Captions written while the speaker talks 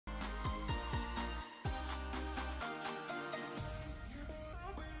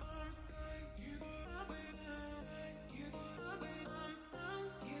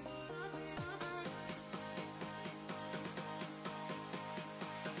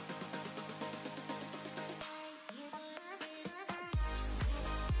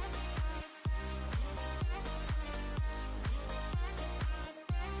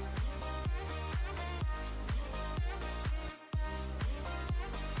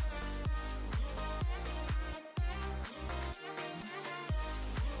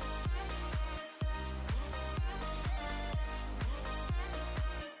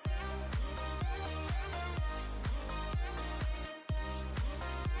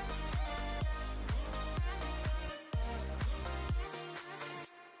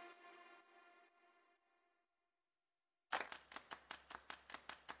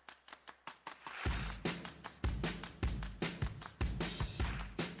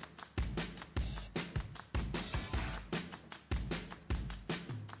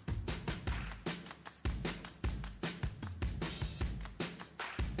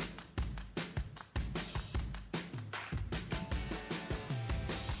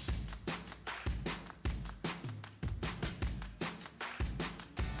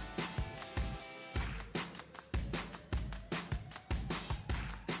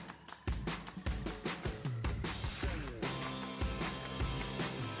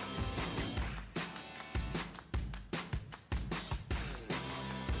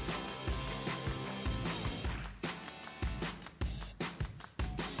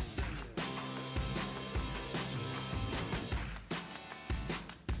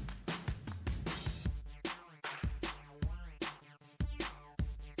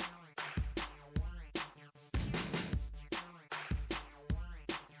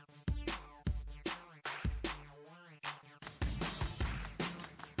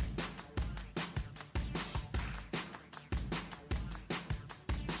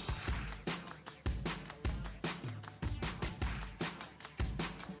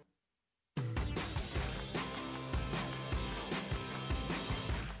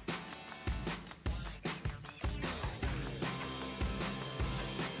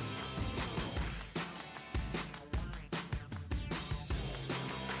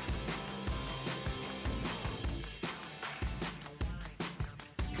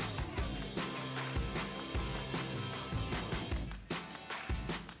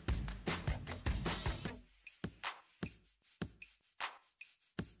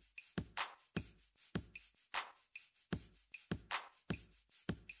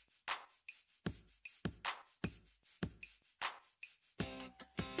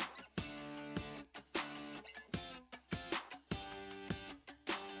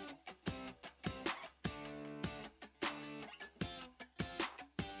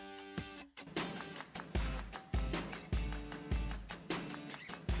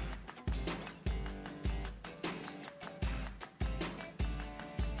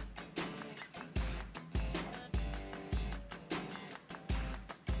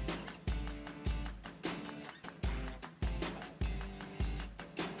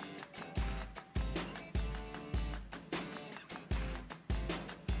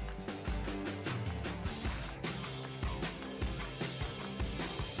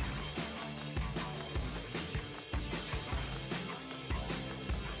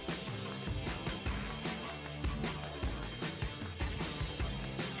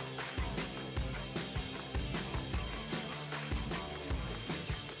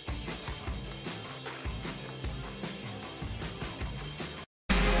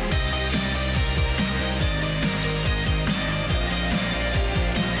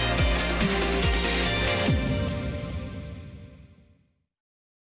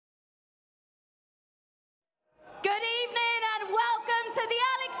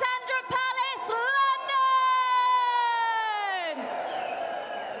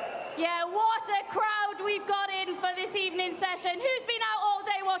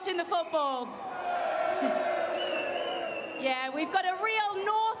watching the football? Yeah, we've got a real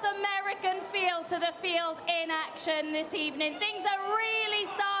North American feel to the field in action this evening. Things are really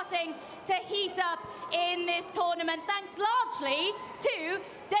starting to heat up in this tournament, thanks largely to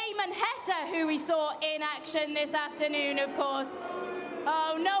Damon Heta, who we saw in action this afternoon, of course.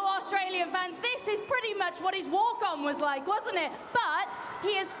 Oh, no Australian fans. This is pretty much what his walk-on was like, wasn't it? But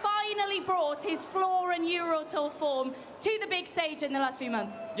he has finally brought his floor and Euro Tour form to the big stage in the last few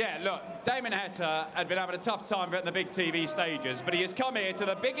months. Yeah, look, Damon Heta had been having a tough time at the big TV stages, but he has come here to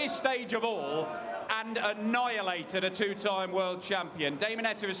the biggest stage of all and annihilated a two-time world champion. Damon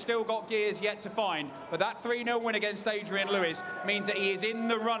Heta has still got gears yet to find, but that 3-0 win against Adrian Lewis means that he is in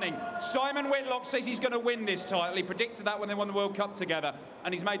the running. Simon Whitlock says he's going to win this title. He predicted that when they won the World Cup together,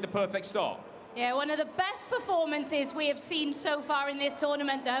 and he's made the perfect start. Yeah, one of the best performances we have seen so far in this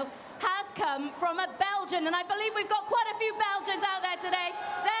tournament, though, has come from a Belgian, and I believe we've got quite a few Belgians out there today.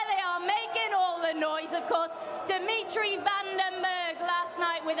 There they are, making all the noise, of course. Dimitri van den Berg last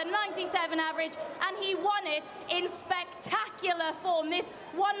night with a 97 average, and he won it in spectacular form. This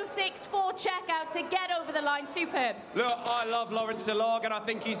 1.64 checkout to get over the line, superb. Look, I love Lawrence Delargue, and I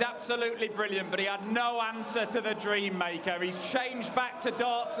think he's absolutely brilliant, but he had no answer to the dream maker. He's changed back to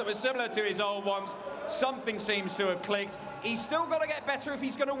darts that were similar to his old ones. Something seems to have clicked. He's still got to get better if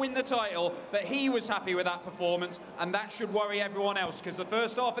he's going to win the title, but he was happy with that performance, and that should worry everyone else, because the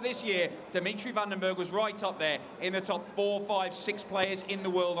first half of this year, Dimitri van den Berg was right up there in the top 4, 5, 6 players in the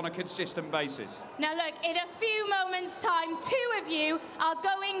world on a consistent basis. Now look, in a few moments' time, 2 of you are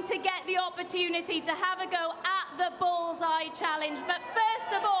going to get the opportunity to have a go at the Bullseye Challenge. But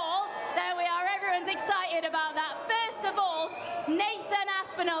first of all, there we are, everyone's excited about that. First of all, Nathan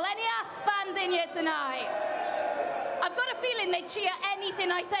Aspinall. Any Asp fans in here tonight? I've got a feeling they'd cheer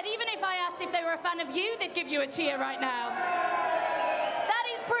anything I said. Even if I asked if they were a fan of you, they'd give you a cheer right now. That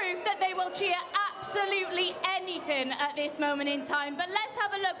is proof that they will cheer absolutely anything at this moment in time. But let's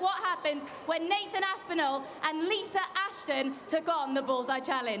have a look what happened when Nathan Aspinall and Lisa Ashton took on the Bullseye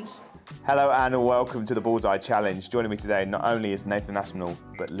Challenge. Hello and welcome to the Bullseye Challenge. Joining me today not only is Nathan Aspinall,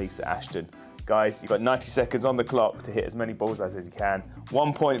 but Lisa Ashton. Guys, you've got 90 seconds on the clock to hit as many bullseyes as you can.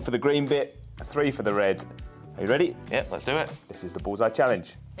 1 point for the green bit, 3 for the red. Are you ready? Yep, let's do it. This is the Bullseye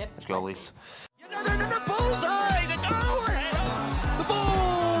Challenge. Yep, let's go, Lisa. The bullseye! The goal! The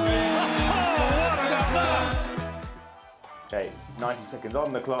ball! Okay, 90 seconds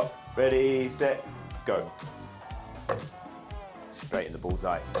on the clock. Ready, set, go. Straight in the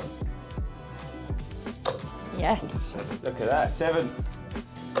bullseye. Yeah. Look at that, 7.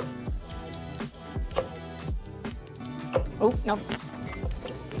 Oh, no.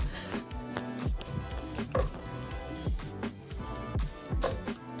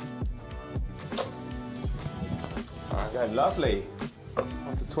 Okay, lovely.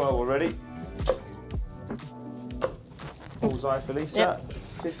 On to 12 already. Bullseye for Lisa. Yep.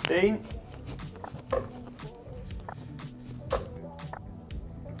 15.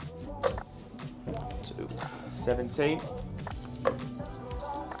 2. 17.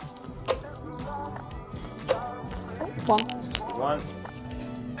 1. 1.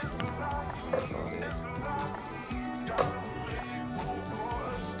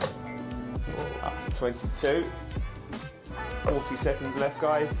 Up to 22. 40 seconds left,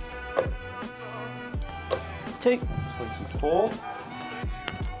 guys. 2. 24.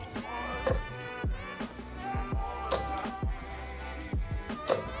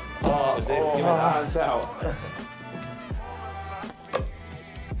 Oh, that was it. Oh, Give me that. hands out.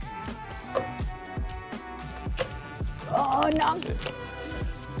 Oh, no.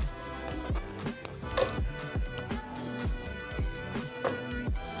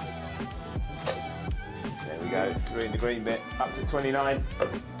 There we go, 3 in the green bit, up to 29.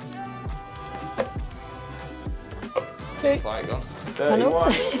 2. Flight gone.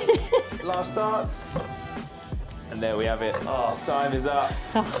 31. Last darts. And there we have it. Oh, time is up.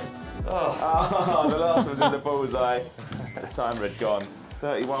 Oh, the last was in the bullseye. The timer had gone.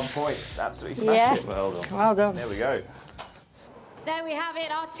 31 points. Absolutely smashed Yes. it. Well done. Well done. There we go. There we have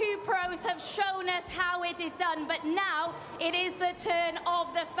it. Our 2 pros have shown us how it is done, but now it is the turn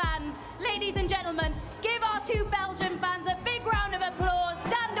of the fans. Ladies and gentlemen, give our 2 Belgian fans a big round of applause.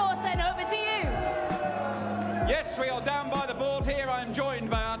 Dan Dawson, over to you. Yes, we are down by the board here. I am joined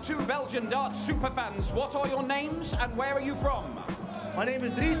by our 2 Belgian darts superfans. What are your names and where are you from? My name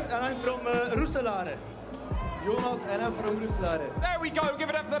is Dries and I'm from Roeselare. Jonas and I'm from Roeselare. There we go, give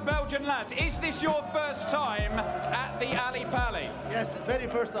it up for the Belgian lads. Is this your first time at the Ali Pali? Yes, very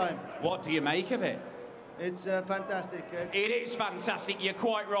first time. What do you make of it? It's fantastic. It is fantastic, you're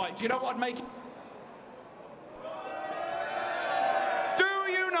quite right. Do you know what I'd make? Do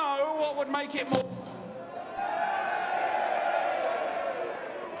you know would make it more...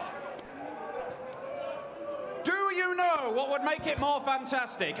 Do you know what would make it more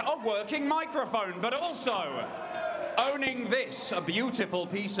fantastic? A working microphone, but also owning this, a beautiful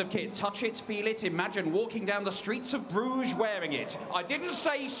piece of kit. Touch it, feel it, imagine walking down the streets of Bruges wearing it. I didn't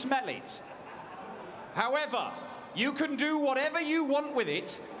say smell it. However, you can do whatever you want with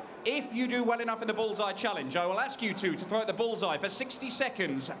it if you do well enough in the bullseye challenge. I will ask you to throw at the bullseye for 60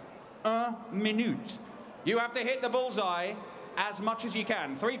 seconds, a minute. You have to hit the bullseye as much as you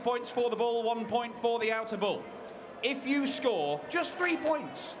can. 3 points for the bull, 1 point for the outer bull. If you score just 3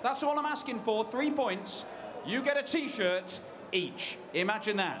 points, that's all I'm asking for, 3 points, you get a t-shirt each.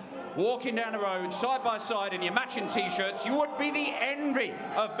 Imagine that. Walking down the road, side by side, in your matching t-shirts, you would be the envy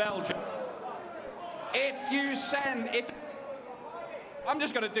of Belgium. I'm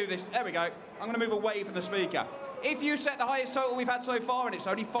just going to do this. There we go. I'm going to move away from the speaker. If you set the highest total we've had so far, and it's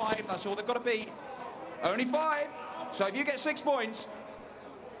only 5, that's all they've got to beat. Only 5. So if you get 6 points,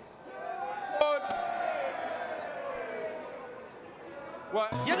 good. Well,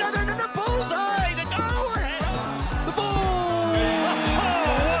 You know, the bullseye, the goal, the ball.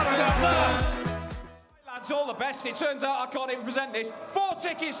 Lads, all the best. It turns out I can't even present this. 4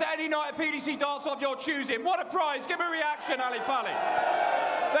 tickets to any night of PDC darts of your choosing. What a prize. Give me a reaction, Ali Pally.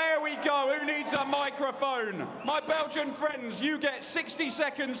 There we go. Who needs a microphone? My Belgian friends, you get 60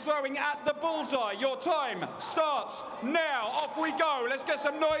 seconds throwing at the bullseye. Your time starts now. Off we go. Let's get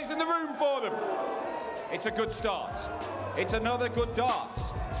some noise in the room for them. It's a good start. It's another good dart.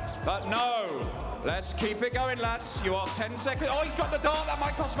 But no, let's keep it going, lads. You are 10 seconds. Oh, he's got the dart. That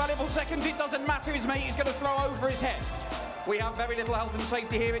might cost valuable seconds. It doesn't matter. His mate is going to throw over his head. We have very little health and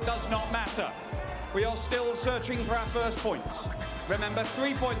safety here. It does not matter. We are still searching for our first points. Remember,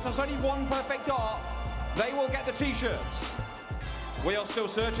 3 points. That's only 1 perfect dart. They will get the t-shirts. We are still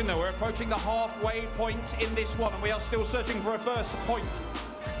searching, though. We're approaching the halfway point in this one, and we are still searching for a first point.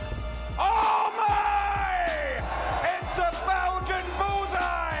 Oh, my! It's a Belgian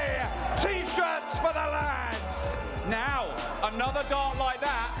bullseye! T-shirts for the lads! Now, another dart like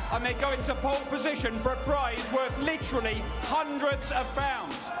that, and they go into pole position for a prize worth literally hundreds of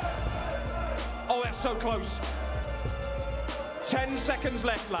pounds. Oh, that's so close. 10 seconds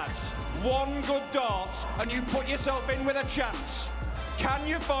left, lads. 1 good dart, and you put yourself in with a chance. Can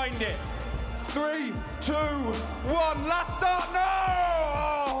you find it? 3, 2, 1. Last dart. No!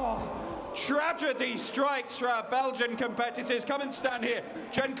 Oh, tragedy strikes for our Belgian competitors. Come and stand here.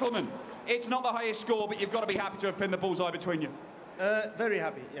 Gentlemen, it's not the highest score, but you've got to be happy to have pinned the bullseye between you. Very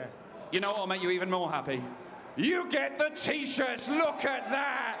happy, yeah. You know what will make you even more happy? You get the t-shirts. Look at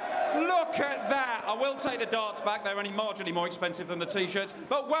that. Look at that. I will take the darts back. They're only marginally more expensive than the t-shirts.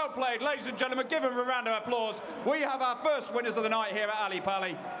 But well played, ladies and gentlemen. Give them a round of applause. We have our first winners of the night here at Ali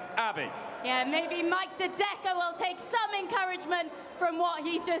Pally. Abby. Yeah, maybe Mike DeDecker will take some encouragement from what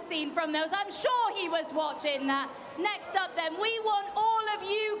he's just seen from those. I'm sure he was watching that. Next up then, we want all of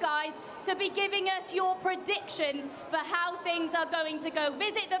you guys to be giving us your predictions for how things are going to go.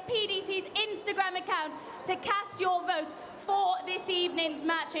 Visit the PDC's Instagram account to cast your votes for this evening's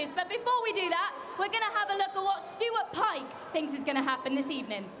matches. But before we do that, we're going to have a look at what Stuart Pike thinks is going to happen this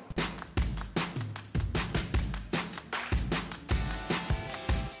evening.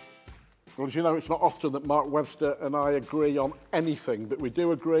 Well, as you know, it's not often that Mark Webster and I agree on anything, but we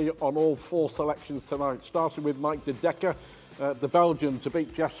do agree on all 4 selections tonight, starting with Mike DeDecker, the Belgian, to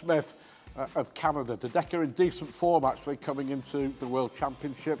beat Jeff Smith of Canada. DeDecker in decent form, actually, coming into the World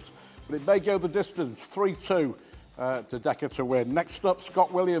Championships, but it may go the distance, 3-2. DeDecker to win. Next up,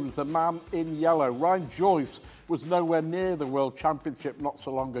 Scott Williams, the man in yellow. Ryan Joyce was nowhere near the World Championship not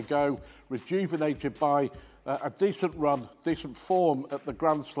so long ago, rejuvenated by a decent run, decent form at the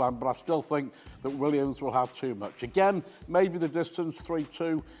Grand Slam, but I still think that Williams will have too much. Again, maybe the distance,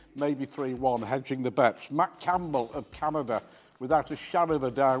 3-2, maybe 3-1, hedging the bets. Matt Campbell of Canada, without a shadow of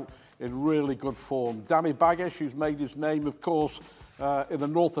a doubt, in really good form. Danny Baggish, who's made his name, of course, in the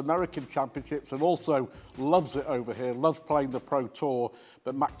North American Championships and also loves it over here, loves playing the Pro Tour.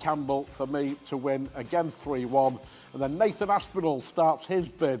 But Matt Campbell, for me, to win again 3-1. And then Nathan Aspinall starts his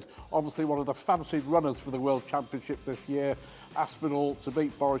bid, obviously one of the fancied runners for the World Championship this year. Aspinall to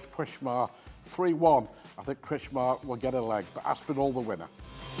beat Boris Krishmar 3-1. I think Krishmar will get a leg, but Aspinall the winner.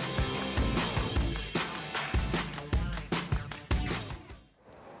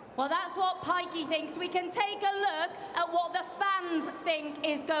 Well, that's what Pikey thinks. We can take a look at what the fans think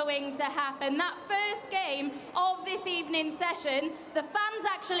is going to happen. That first game of this evening's session, the fans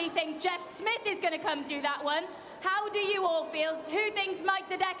actually think Jeff Smith is going to come through that one. How do you all feel? Who thinks Mike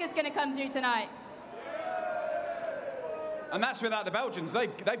DeDecker is going to come through tonight? And that's without the Belgians.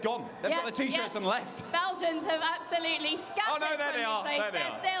 They've gone. They've got the T-shirts and left. Belgians have absolutely scattered. Oh, no, there from they are. this place. There they They're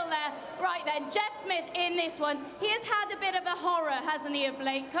are. still there. Right then, Jeff Smith in this one. He has had a bit of a horror, hasn't he, of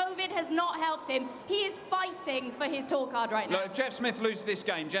late? COVID has not helped him. He is fighting for his tour card right now. Look, if Jeff Smith loses this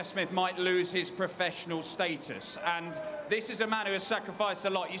game, Jeff Smith might lose his professional status. And this is a man who has sacrificed a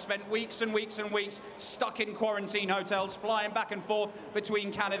lot. You spent weeks and weeks and weeks stuck in quarantine hotels, flying back and forth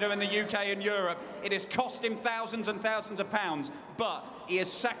between Canada and the UK and Europe. It has cost him thousands and thousands of pounds, but he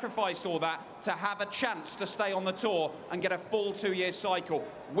has sacrificed all that to have a chance to stay on the tour and get a full 2-year cycle.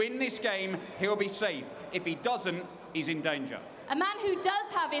 Win this game, he'll be safe. If he doesn't, he's in danger. A man who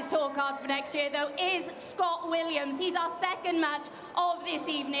does have his tour card for next year, though, is Scott Williams. He's our second match of this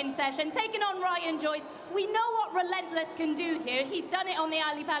evening session, taking on Ryan Joyce. We know what Relentless can do here. He's done it on the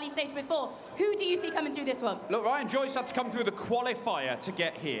Ali Pali stage before. Who do you see coming through this one? Look, Ryan Joyce had to come through the qualifier to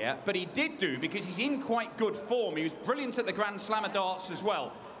get here, but he did do because he's in quite good form. He was brilliant at the Grand Slam of darts as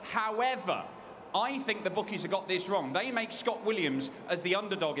well. However, I think the bookies have got this wrong. They make Scott Williams as the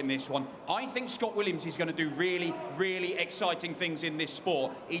underdog in this one. I think Scott Williams is going to do really, really exciting things in this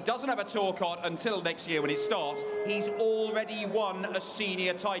sport. He doesn't have a tour card until next year when it starts. He's already won a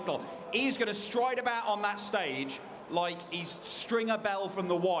senior title. He's going to stride about on that stage like he's Stringer Bell from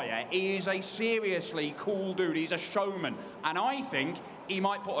The Wire. He is a seriously cool dude. He's a showman. And I think he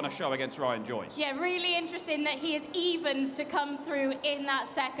might put on a show against Ryan Joyce. Yeah, really interesting that he is evens to come through in that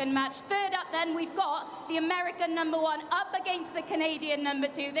second match. Third up then, we've got the American #1 up against the Canadian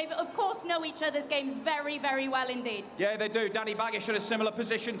 #2. They, of course, know each other's games very, very well indeed. Yeah, they do. Danny Baggish in a similar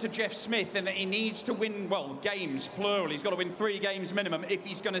position to Jeff Smith in that he needs to win, well, games, plural. He's got to win 3 games minimum if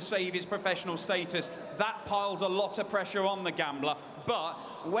he's going to save his professional status. That piles a lot of pressure on the gambler, but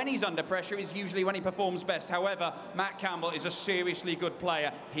when he's under pressure is usually when he performs best. However, Matt Campbell is a seriously good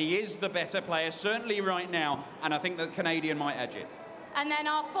player. He is the better player, certainly right now, and I think the Canadian might edge it. And then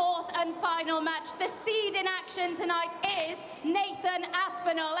our fourth and final match, the seed in action tonight is Nathan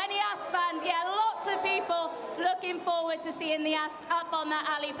Aspinall. Any Asp fans? Yeah, lots of people looking forward to seeing the Asp up on that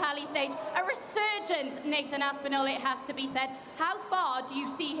Ali Pali stage. A resurgent Nathan Aspinall, it has to be said. How far do you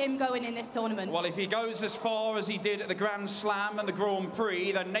see him going in this tournament? Well, if he goes as far as he did at the Grand Slam and the Grand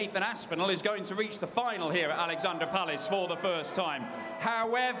Prix, then Nathan Aspinall is going to reach the final here at Alexandra Palace for the first time.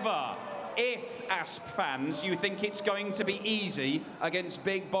 However, if Asp fans, you think it's going to be easy against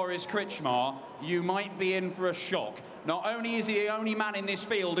big Boris Kritschmar, you might be in for a shock. Not only is he the only man in this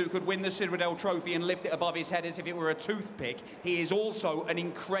field who could win the Citadel Trophy and lift it above his head as if it were a toothpick, he is also an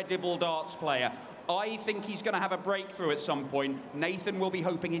incredible darts player. I think he's going to have a breakthrough at some point. Nathan will be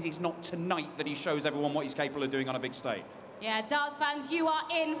hoping it is not tonight that he shows everyone what he's capable of doing on a big stage. Yeah, darts fans, you are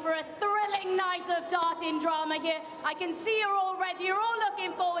in for a thrilling night of darting drama here. I can see you're all ready. You're all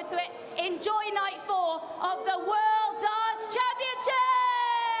looking forward to it. Enjoy night 4 of the World Darts Championships!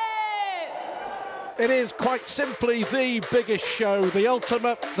 It is quite simply the biggest show, the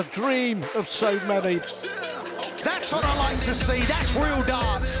ultimate, the dream of so many. That's what I like to see. That's real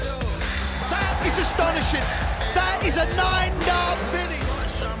darts. That is astonishing. That is a 9-dart finish.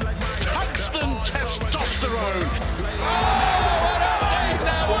 Tungsten testosterone. Oh, what a night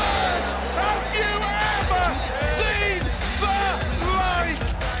there was! Have you ever seen the like?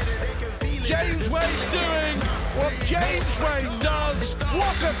 James Wade doing what James Wade does.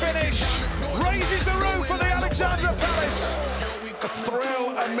 What a finish! Raises the roof of the Alexandra Palace. A thrill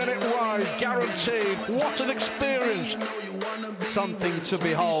a minute wide, guaranteed. What an experience. Something to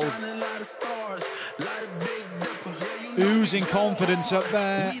behold. Oozing confidence up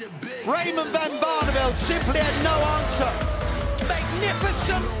there. Raymond van Barneveld simply had no answer.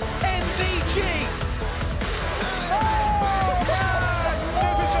 Magnificent MVG. Oh,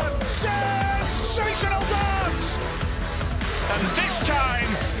 magnificent! Sensational dance! And this time,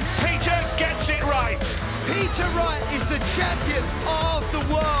 Peter gets it right. Peter Wright is the champion of the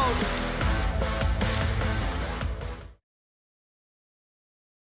world.